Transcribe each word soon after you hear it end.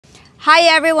Hi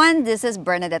everyone, this is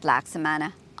Bernadette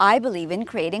Laxamana. I believe in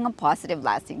creating a positive,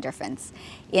 lasting difference.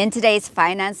 In today's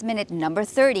Finance Minute number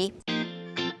 30,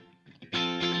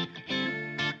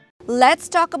 let's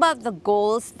talk about the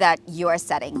goals that you are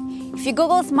setting. If you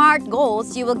Google SMART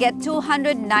goals, you will get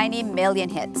 290 million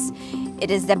hits.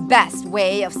 It is the best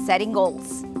way of setting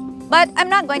goals. But I'm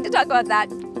not going to talk about that.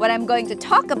 What I'm going to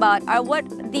talk about are what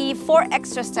the 4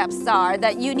 extra steps are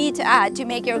that you need to add to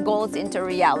make your goals into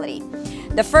reality.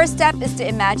 The first step is to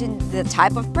imagine the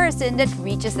type of person that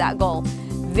reaches that goal.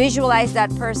 Visualize that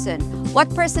person.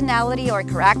 What personality or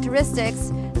characteristics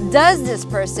does this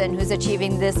person who's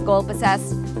achieving this goal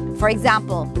possess? For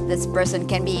example, this person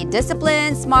can be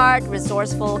disciplined, smart,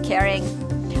 resourceful, caring.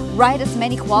 Write as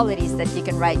many qualities that you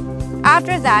can write.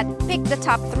 After that, pick the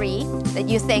top 3 that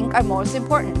you think are most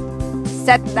important.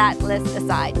 Set that list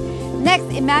aside. Next,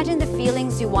 imagine the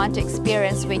feelings you want to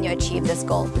experience when you achieve this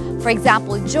goal. For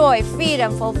example, joy,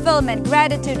 freedom, fulfillment,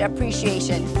 gratitude,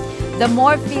 appreciation. The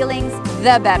more feelings,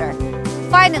 the better.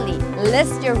 Finally,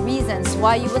 list your reasons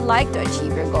why you would like to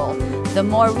achieve your goal. The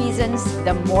more reasons,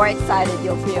 the more excited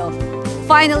you'll feel.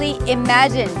 Finally,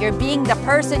 imagine you're being the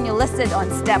person you listed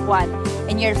on step 1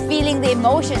 and you're feeling the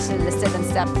emotions you listed on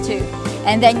step 2.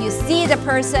 And then you see the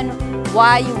person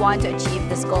why you want to achieve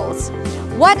these goals.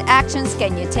 What actions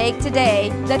can you take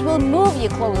today that will move you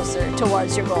closer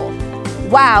towards your goal?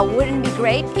 Wow, wouldn't it be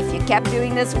great if you kept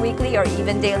doing this weekly or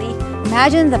even daily?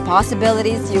 Imagine the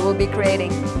possibilities you will be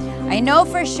creating. I know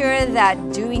for sure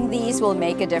that doing these will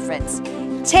make a difference.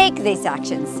 Take these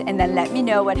actions and then let me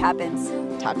know what happens.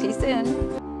 Talk to you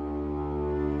soon.